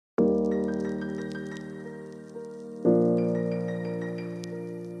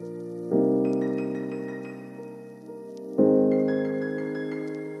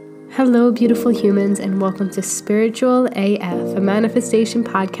Hello, beautiful humans, and welcome to Spiritual AF, a manifestation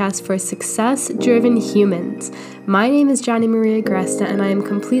podcast for success-driven humans. My name is Johnny Maria Gresta, and I am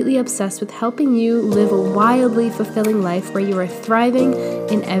completely obsessed with helping you live a wildly fulfilling life where you are thriving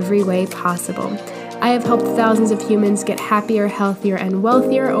in every way possible. I have helped thousands of humans get happier, healthier, and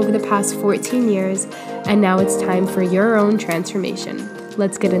wealthier over the past 14 years, and now it's time for your own transformation.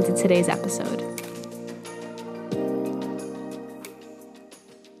 Let's get into today's episode.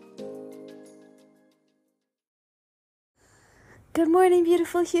 Good morning,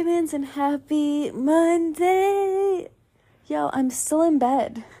 beautiful humans, and happy Monday. Yo, I'm still in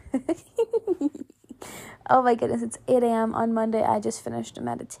bed. Oh my goodness, it's 8 a.m. on Monday. I just finished a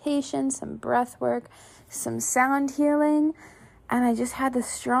meditation, some breath work, some sound healing, and I just had this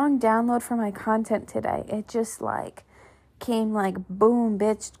strong download for my content today. It just came boom,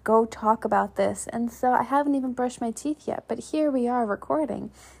 bitch, go talk about this. And so I haven't even brushed my teeth yet, but here we are recording.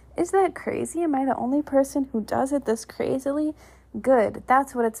 Is that crazy? Am I the only person who does it this crazily? Good.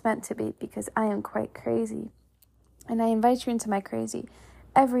 That's what it's meant to be, because I am quite crazy. And I invite you into my crazy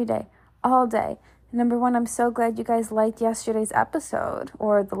every day, all day. Number one, I'm so glad you guys liked yesterday's episode,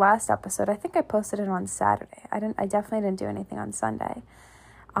 or the last episode. I think I posted it on Saturday. I definitely didn't do anything on Sunday.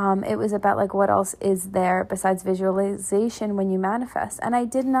 It was about what else is there besides visualization when you manifest. And I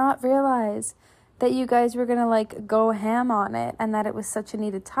did not realize that you guys were going to go ham on it and that it was such a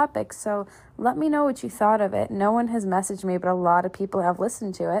needed topic. So let me know what you thought of it. No one has messaged me, but a lot of people have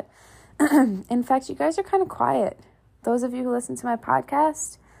listened to it. In fact, you guys are kind of quiet. Those of you who listen to my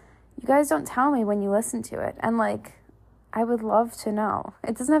podcast, you guys don't tell me when you listen to it. And I would love to know.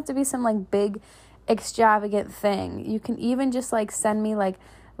 It doesn't have to be some big extravagant thing. You can even just send me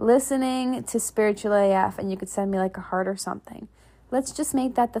listening to Spiritual AF, and you could send me a heart or something. Let's just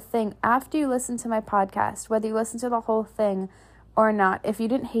make that the thing. After you listen to my podcast, whether you listen to the whole thing or not, if you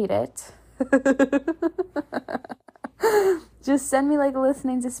didn't hate it, just send me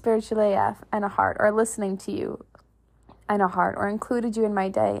listening to Spiritual AF and a heart, or listening to you and a heart, or included you in my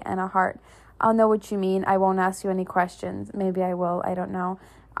day and a heart. I'll know what you mean. I won't ask you any questions. Maybe I will. I don't know.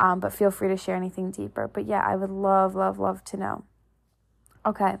 But feel free to share anything deeper. But yeah, I would love, love, love to know.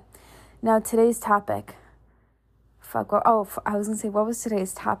 Okay. Now today's topic. I was going to say, what was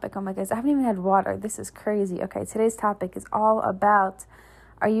today's topic? Oh my goodness, I haven't even had water. This is crazy. Okay, today's topic is all about,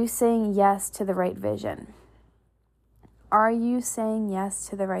 are you saying yes to the right vision? Are you saying yes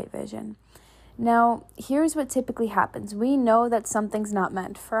to the right vision? Now, here's what typically happens. We know that something's not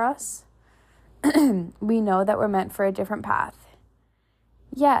meant for us. We know that we're meant for a different path.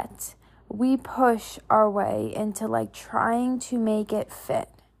 Yet, we push our way into trying to make it fit.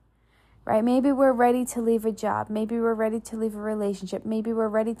 Right? Maybe we're ready to leave a job. Maybe we're ready to leave a relationship. Maybe we're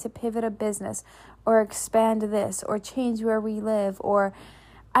ready to pivot a business or expand this or change where we live or,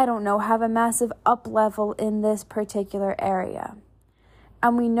 I don't know, have a massive up level in this particular area.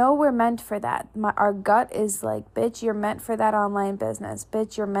 And we know we're meant for that. Our gut is bitch, you're meant for that online business.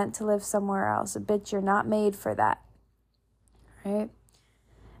 Bitch, you're meant to live somewhere else. Bitch, you're not made for that. Right?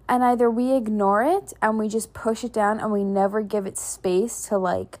 And either we ignore it and we just push it down and we never give it space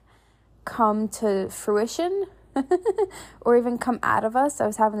to come to fruition or even come out of us. I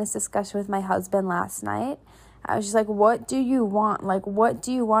was having this discussion with my husband last night. I was just what do you want? What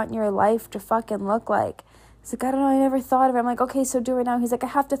do you want your life to fucking look like? He's I don't know, I never thought of it. I'm okay, so do it now. He's I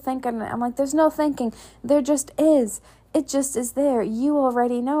have to think on it. I'm there's no thinking. There just is. It just is there. You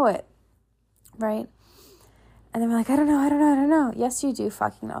already know it. Right? And then we're I don't know. Yes, you do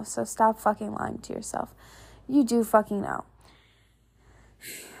fucking know. So stop fucking lying to yourself. You do fucking know.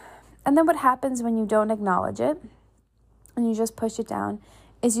 And then what happens when you don't acknowledge it and you just push it down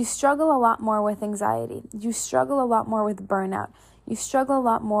is you struggle a lot more with anxiety. You struggle a lot more with burnout. You struggle a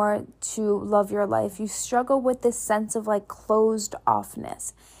lot more to love your life. You struggle with this sense of closed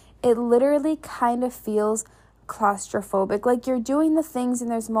offness. It literally kind of feels claustrophobic. You're doing the things and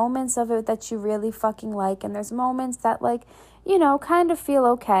there's moments of it that you really fucking like. And there's moments that kind of feel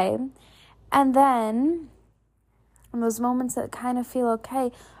okay. And then those moments that kind of feel okay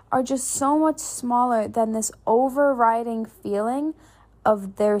are just so much smaller than this overriding feeling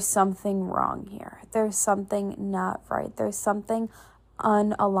of there's something wrong here. There's something not right. There's something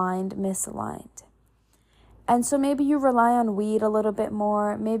unaligned, misaligned. And so maybe you rely on weed a little bit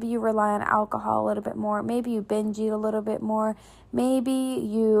more. Maybe you rely on alcohol a little bit more. Maybe you binge eat a little bit more. Maybe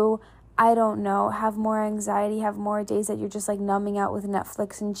you, I don't know, have more anxiety, have more days that you're just numbing out with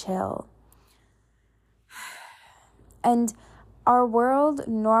Netflix and chill. And our world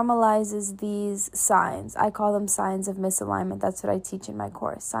normalizes these signs. I call them signs of misalignment. That's what I teach in my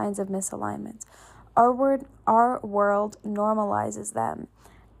course, signs of misalignment. Our world normalizes them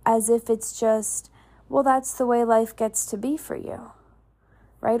as if it's just, well, that's the way life gets to be for you,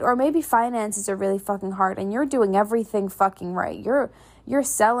 right? Or maybe finances are really fucking hard and you're doing everything fucking right. You're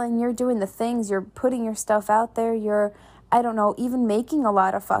selling, you're doing the things, you're putting your stuff out there, you're, I don't know, even making a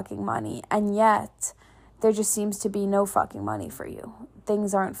lot of fucking money, and yet there just seems to be no fucking money for you.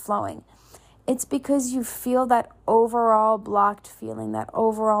 Things aren't flowing. It's because you feel that overall blocked feeling, that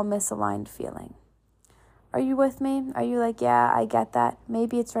overall misaligned feeling. Are you with me? Are you like, yeah, I get that.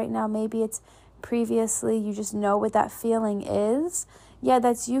 Maybe it's right now. Maybe it's previously. You just know what that feeling is. Yeah,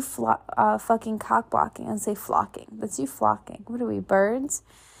 that's you fucking cock blocking. And say flocking. That's you flocking. What are we, birds?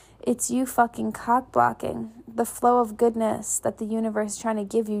 It's you fucking cock blocking the flow of goodness that the universe is trying to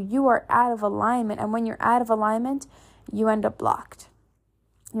give you. You are out of alignment. And when you're out of alignment, you end up blocked.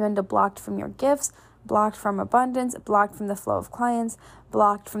 You end up blocked from your gifts, blocked from abundance, blocked from the flow of clients,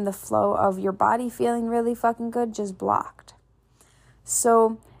 blocked from the flow of your body feeling really fucking good, just blocked.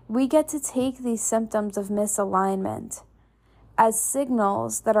 So we get to take these symptoms of misalignment as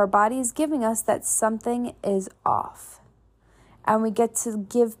signals that our body is giving us that something is off. And we get to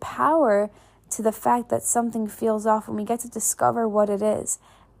give power to the fact that something feels off, and we get to discover what it is.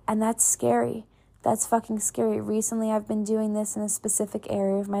 And that's scary. That's fucking scary. Recently, I've been doing this in a specific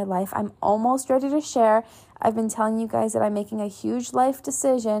area of my life. I'm almost ready to share. I've been telling you guys that I'm making a huge life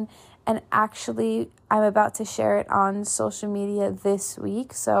decision, and actually, I'm about to share it on social media this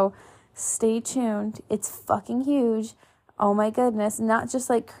week. So stay tuned. It's fucking huge. Oh my goodness. Not just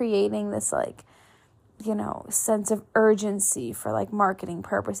like creating this like, you know, sense of urgency for like marketing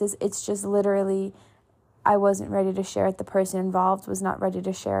purposes. It's just literally, I wasn't ready to share it. The person involved was not ready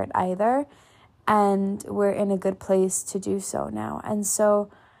to share it either. And we're in a good place to do so now. And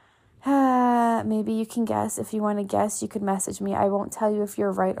so maybe you can guess. If you want to guess, you could message me. I won't tell you if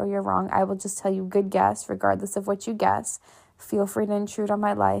you're right or you're wrong. I will just tell you good guess, regardless of what you guess. Feel free to intrude on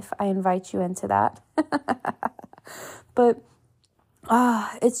my life. I invite you into that. But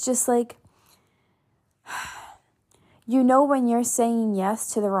it's just like, you know when you're saying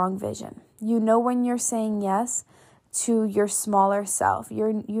yes to the wrong vision. You know when you're saying yes to your smaller self.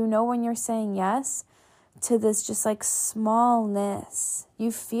 You know when you're saying yes to this just like smallness.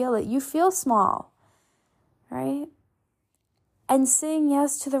 You feel it. You feel small, right? And saying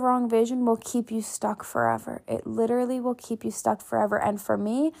yes to the wrong vision will keep you stuck forever. It literally will keep you stuck forever. And for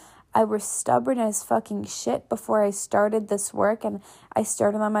me, I was stubborn as fucking shit before I started this work, and I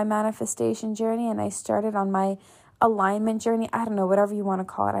started on my manifestation journey, and I started on my alignment journey. I don't know, whatever you want to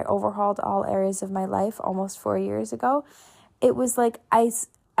call it. I overhauled all areas of my life almost 4 years ago. It was like I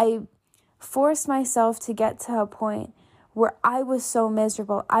forced myself to get to a point where I was so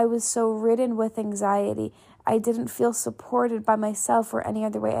miserable. I was so ridden with anxiety. I didn't feel supported by myself or any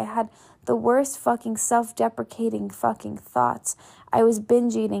other way. I had the worst fucking self-deprecating fucking thoughts. I was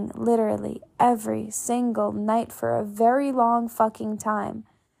binge eating literally every single night for a very long fucking time.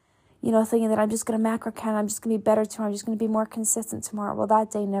 You know, thinking that I'm just going to macro count, I'm just going to be better tomorrow, I'm just going to be more consistent tomorrow. Well,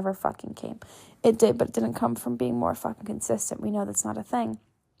 that day never fucking came. It did, but it didn't come from being more fucking consistent. We know that's not a thing.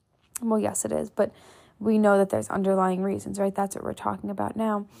 Well, yes, it is, but we know that there's underlying reasons, right? That's what we're talking about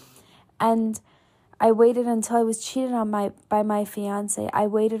now. And I waited until I was cheated on by my fiance. I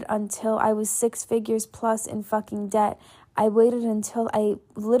waited until I was 6 figures plus in fucking debt. I waited until I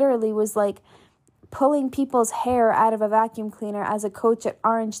literally was like pulling people's hair out of a vacuum cleaner as a coach at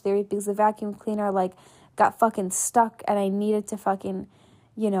Orange Theory, because the vacuum cleaner like got fucking stuck and I needed to fucking,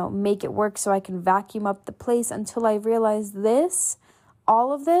 you know, make it work so I can vacuum up the place, until I realized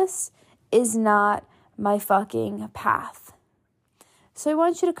all of this is not my fucking path. So I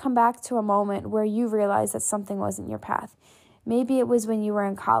want you to come back to a moment where you realize that something wasn't your path. Maybe it was when you were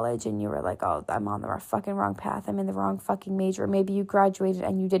in college and you were like, oh, I'm on the fucking wrong path. I'm in the wrong fucking major. Or maybe you graduated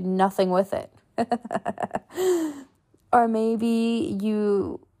and you did nothing with it. Or maybe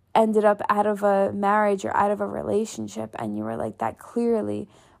you ended up out of a marriage or out of a relationship and you were like, that clearly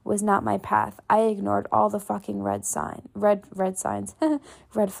was not my path. I ignored all the fucking red signs, red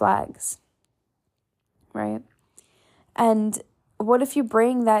flags, right? And what if you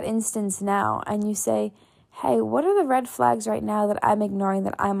bring that instance now and you say, hey, what are the red flags right now that I'm ignoring,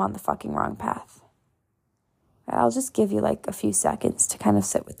 that I'm on the fucking wrong path? I'll just give you like a few seconds to kind of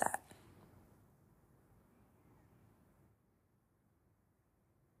sit with that.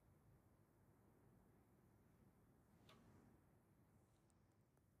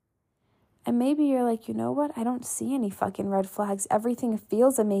 And maybe you're like, you know what? I don't see any fucking red flags. Everything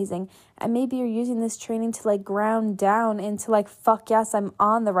feels amazing. And maybe you're using this training to like ground down into like, fuck yes, I'm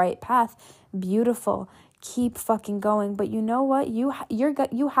on the right path. Beautiful. Keep fucking going. But you know what?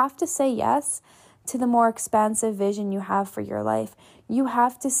 You have to say yes to the more expansive vision you have for your life. You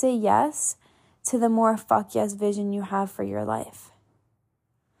have to say yes to the more fuck yes vision you have for your life.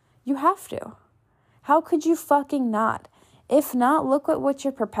 You have to. How could you fucking not? If not, look at what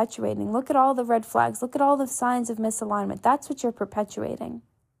you're perpetuating. Look at all the red flags. Look at all the signs of misalignment. That's what you're perpetuating.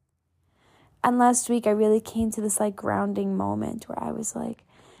 And last week, I really came to this like grounding moment where I was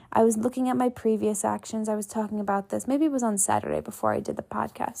looking at my previous actions. I was talking about this. Maybe it was on Saturday before I did the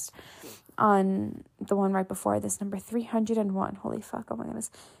podcast. On the one right before this, number 301. Holy fuck, oh my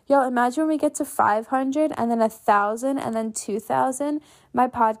goodness. Yo, imagine when we get to 500 and then 1,000 and then 2,000. My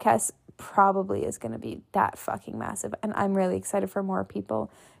podcast probably is going to be that fucking massive. And I'm really excited for more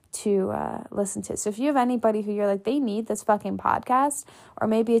people to listen to. So if you have anybody who you're like, they need this fucking podcast, or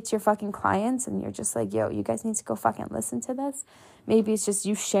maybe it's your fucking clients and you're just like, yo, you guys need to go fucking listen to this. Maybe it's just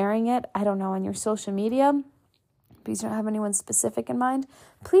you sharing it, I don't know, on your social media. Please don't have anyone specific in mind.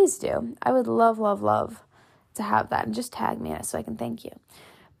 Please do. I would love, love, love to have that. And just tag me in it so I can thank you.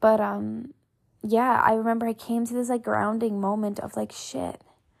 But yeah, I remember I came to this like grounding moment of like, shit.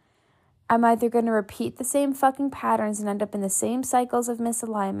 I'm either going to repeat the same fucking patterns and end up in the same cycles of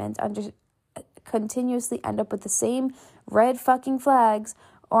misalignment, continuously end up with the same red fucking flags,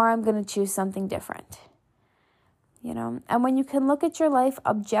 or I'm going to choose something different. You know? And when you can look at your life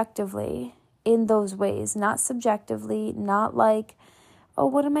objectively in those ways, not subjectively, not like, oh,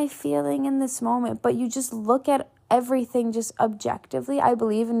 what am I feeling in this moment? But you just look at everything just objectively. I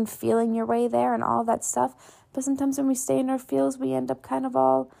believe in feeling your way there and all that stuff. But sometimes when we stay in our feels, we end up kind of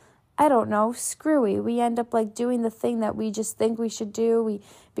all, I don't know, screwy. We end up like doing the thing that we just think we should do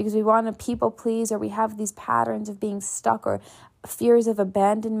because we want to people please, or we have these patterns of being stuck or fears of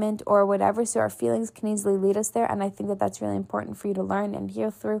abandonment or whatever. So our feelings can easily lead us there. And I think that that's really important for you to learn and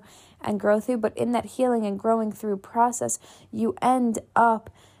heal through and grow through. But in that healing and growing through process, you end up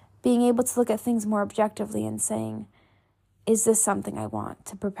being able to look at things more objectively and saying, is this something I want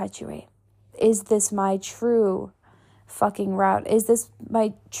to perpetuate? Is this my true fucking route? Is this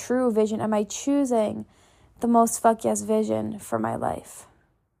my true vision? Am I choosing the most fuck yes vision for my life?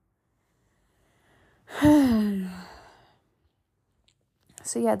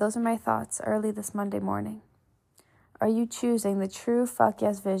 So yeah, those are my thoughts early this Monday morning. Are you choosing the true fuck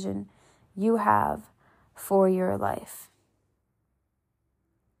yes vision you have for your life?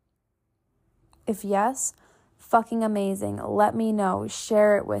 If yes, fucking amazing. Let me know.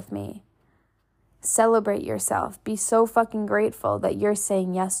 Share it with me. Celebrate yourself. Be so fucking grateful that you're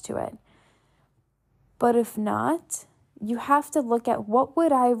saying yes to it. But if not, you have to look at what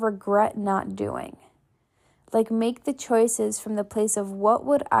would I regret not doing? Like, make the choices from the place of what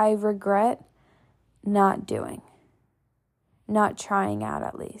would I regret not doing? Not trying out,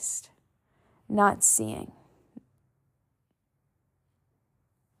 at least. Not seeing.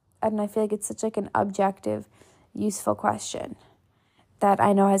 And I feel like it's such like an objective, useful question that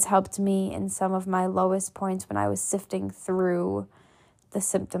I know has helped me in some of my lowest points when I was sifting through the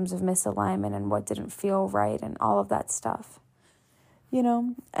symptoms of misalignment and what didn't feel right and all of that stuff. You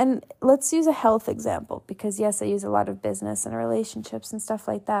know, and let's use a health example, because yes, I use a lot of business and relationships and stuff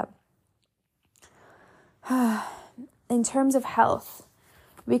like that. In terms of health,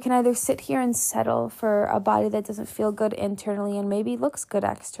 we can either sit here and settle for a body that doesn't feel good internally and maybe looks good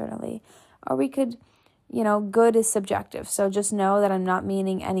externally, or we could, you know, good is subjective. So just know that I'm not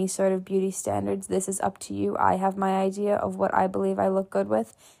meaning any sort of beauty standards. This is up to you. I have my idea of what I believe I look good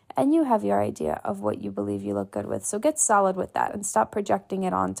with, and you have your idea of what you believe you look good with. So get solid with that and stop projecting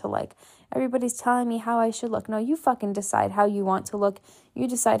it onto like, everybody's telling me how I should look. No, you fucking decide how you want to look. You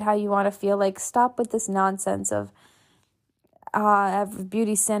decide how you want to feel. Like, stop with this nonsense of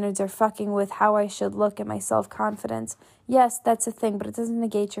beauty standards are fucking with how I should look and my self-confidence. Yes, that's a thing, but it doesn't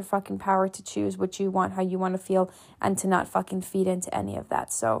negate your fucking power to choose what you want, how you want to feel, and to not fucking feed into any of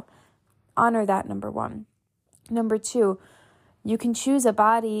that. So honor that, number one. Number two, you can choose a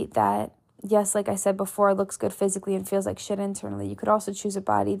body that, yes, like I said before, looks good physically and feels like shit internally. You could also choose a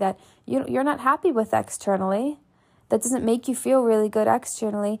body that you're not happy with externally, that doesn't make you feel really good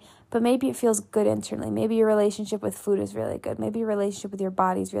externally, but maybe it feels good internally. Maybe your relationship with food is really good. Maybe your relationship with your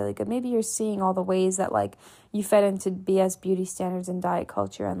body is really good. Maybe you're seeing all the ways that like you fed into BS beauty standards and diet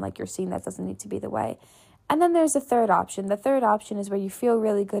culture, and like you're seeing that doesn't need to be the way. And then there's a third option. The third option is where you feel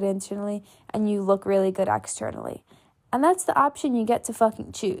really good internally and you look really good externally. And that's the option you get to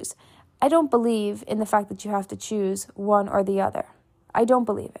fucking choose. I don't believe in the fact that you have to choose one or the other. I don't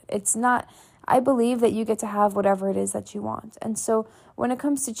believe it. It's not, I believe that you get to have whatever it is that you want. And so when it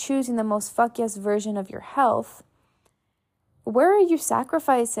comes to choosing the most fuck yes version of your health, where are you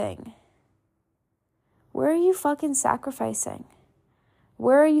sacrificing? Where are you fucking sacrificing?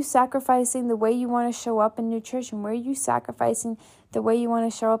 Where are you sacrificing the way you want to show up in nutrition? Where are you sacrificing the way you want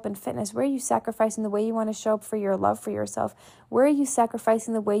to show up in fitness? Where are you sacrificing the way you want to show up for your love for yourself? Where are you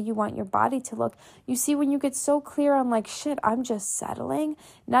sacrificing the way you want your body to look? You see, when you get so clear on like, shit, I'm just settling,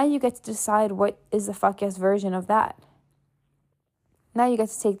 now you get to decide what is the fuck yes version of that. Now you get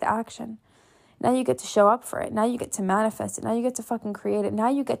to take the action. Now you get to show up for it. Now you get to manifest it. Now you get to fucking create it. Now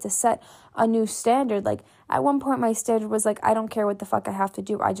you get to set a new standard. Like, at one point my standard was like, I don't care what the fuck I have to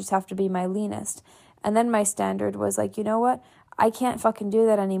do. I just have to be my leanest. And then my standard was like, you know what? I can't fucking do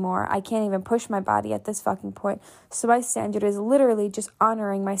that anymore. I can't even push my body at this fucking point. So my standard is literally just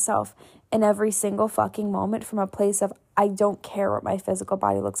honoring myself in every single fucking moment from a place of, I don't care what my physical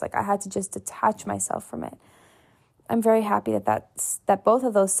body looks like. I had to just detach myself from it. I'm very happy that both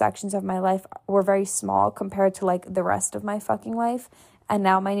of those sections of my life were very small compared to like the rest of my fucking life. And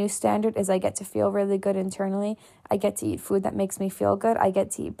now my new standard is I get to feel really good internally. I get to eat food that makes me feel good. I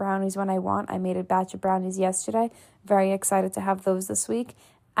get to eat brownies when I want. I made a batch of brownies yesterday. Very excited to have those this week.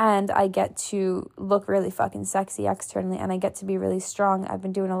 And I get to look really fucking sexy externally. And I get to be really strong. I've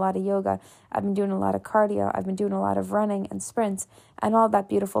been doing a lot of yoga. I've been doing a lot of cardio. I've been doing a lot of running and sprints and all that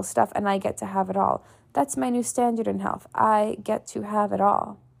beautiful stuff. And I get to have it all. That's my new standard in health. I get to have it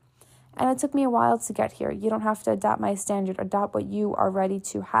all. And it took me a while to get here. You don't have to adopt my standard. Adopt what you are ready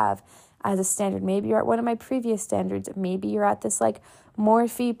to have as a standard. Maybe you're at one of my previous standards. Maybe you're at this like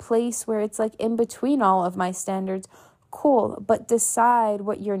morphy place where it's like in between all of my standards. Cool. But decide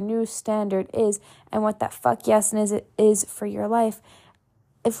what your new standard is and what that fuck yes is for your life.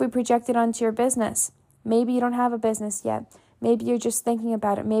 If we project it onto your business, maybe you don't have a business yet. Maybe you're just thinking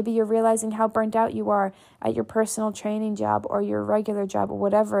about it. Maybe you're realizing how burnt out you are at your personal training job or your regular job or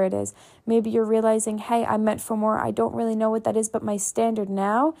whatever it is. Maybe you're realizing, hey, I'm meant for more. I don't really know what that is, but my standard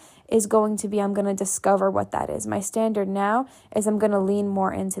now is going to be I'm going to discover what that is. My standard now is I'm going to lean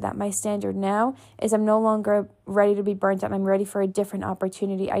more into that. My standard now is I'm no longer ready to be burnt out. I'm ready for a different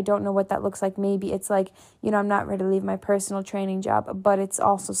opportunity. I don't know what that looks like. Maybe it's like, I'm not ready to leave my personal training job, but it's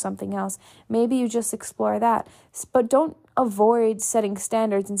also something else. Maybe you just explore that. But don't avoid setting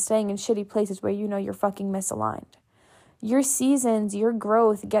standards and staying in shitty places where you're fucking misaligned. Your seasons, your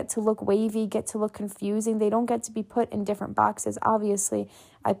growth get to look wavy, get to look confusing. They don't get to be put in different boxes. Obviously,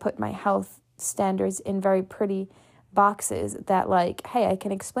 I put my health standards in very pretty boxes that like, hey, I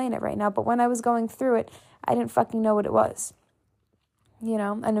can explain it right now. But when I was going through it, I didn't fucking know what it was.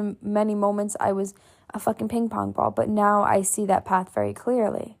 And in many moments I was a fucking ping pong ball. But now I see that path very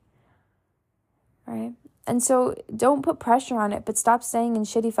clearly. Right? And so don't put pressure on it, but stop staying in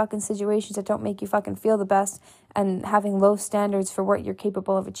shitty fucking situations that don't make you fucking feel the best and having low standards for what you're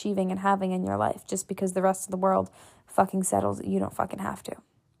capable of achieving and having in your life just because the rest of the world fucking settles that you don't fucking have to.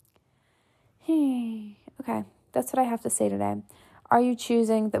 Okay, that's what I have to say today. Are you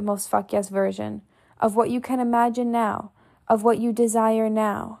choosing the most fuck yes version of what you can imagine now, of what you desire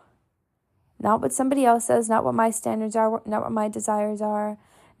now? Not what somebody else says, not what my standards are, not what my desires are,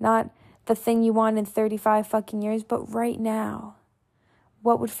 not the thing you want in 35 fucking years, but right now,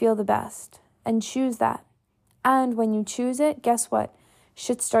 what would feel the best? And choose that. And when you choose it, guess what?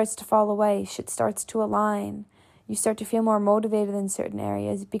 Shit starts to fall away. Shit starts to align. You start to feel more motivated in certain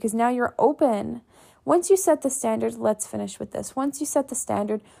areas because now you're open. Once you set the standard, let's finish with this. Once you set the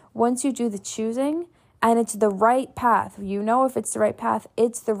standard, once you do the choosing, and it's the right path, if it's the right path,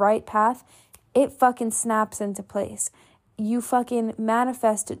 it's the right path, it fucking snaps into place. You fucking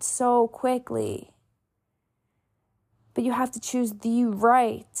manifest it so quickly. But you have to choose the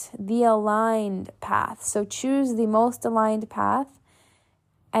aligned path. So choose the most aligned path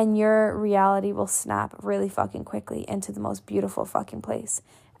and your reality will snap really fucking quickly into the most beautiful fucking place.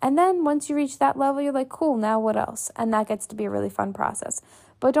 And then once you reach that level, you're like, cool, now what else? And that gets to be a really fun process.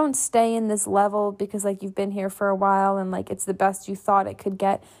 But don't stay in this level because like you've been here for a while and like it's the best you thought it could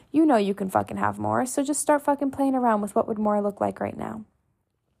get. You can fucking have more. So just start fucking playing around with what would more look like right now.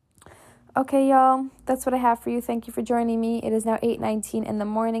 Okay, y'all, that's what I have for you. Thank you for joining me. It is now 8:19 in the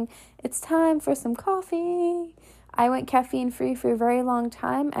morning. It's time for some coffee. I went caffeine-free for a very long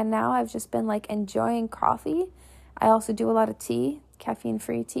time, and now I've just been, like, enjoying coffee. I also do a lot of tea,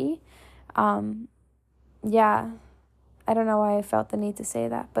 caffeine-free tea. Yeah, I don't know why I felt the need to say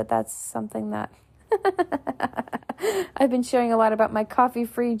that, but that's something that I've been sharing a lot about my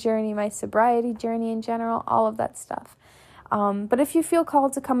coffee-free journey, my sobriety journey in general, all of that stuff. But if you feel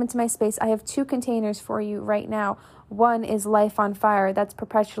called to come into my space, I have 2 containers for you right now. One is Life on Fire. That's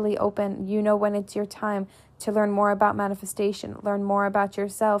perpetually open. You know when it's your time to learn more about manifestation, learn more about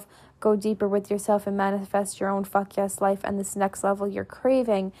yourself, go deeper with yourself and manifest your own fuck yes life and this next level you're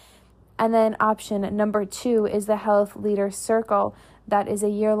craving. And then option number 2 is the Health Leader Circle. That is a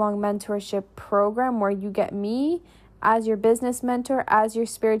year-long mentorship program where you get me as your business mentor, as your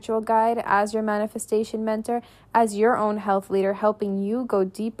spiritual guide, as your manifestation mentor, as your own health leader, helping you go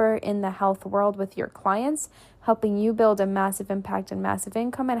deeper in the health world with your clients, helping you build a massive impact and massive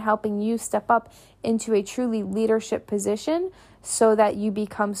income, and helping you step up into a truly leadership position so that you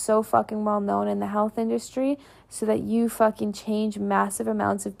become so fucking well known in the health industry, so that you fucking change massive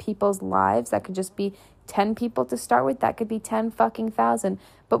amounts of people's lives. That could just be 10 people to start with. That could be 10 fucking thousand.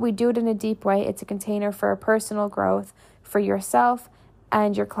 But we do it in a deep way. It's a container for personal growth for yourself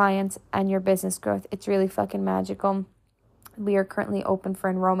and your clients and your business growth. It's really fucking magical. We are currently open for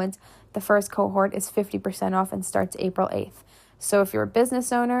enrollment. The first cohort is 50% off and starts April 8th. So if you're a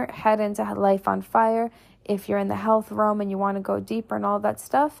business owner, head into Life on Fire. If you're in the health realm and you want to go deeper and all that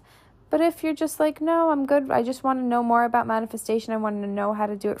stuff. But if you're just like, no, I'm good. I just want to know more about manifestation. I want to know how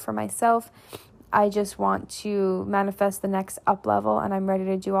to do it for myself. I just want to manifest the next up level, and I'm ready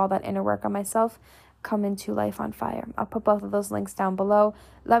to do all that inner work on myself. Come into Life on Fire. I'll put both of those links down below.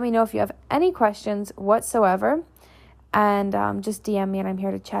 Let me know if you have any questions whatsoever, and just DM me, and I'm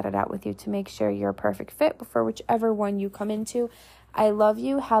here to chat it out with you to make sure you're a perfect fit for whichever one you come into. I love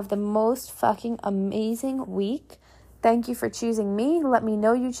you. Have the most fucking amazing week. Thank you for choosing me. Let me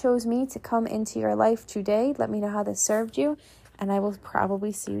know you chose me to come into your life today. Let me know how this served you, and I will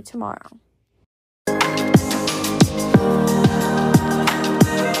probably see you tomorrow.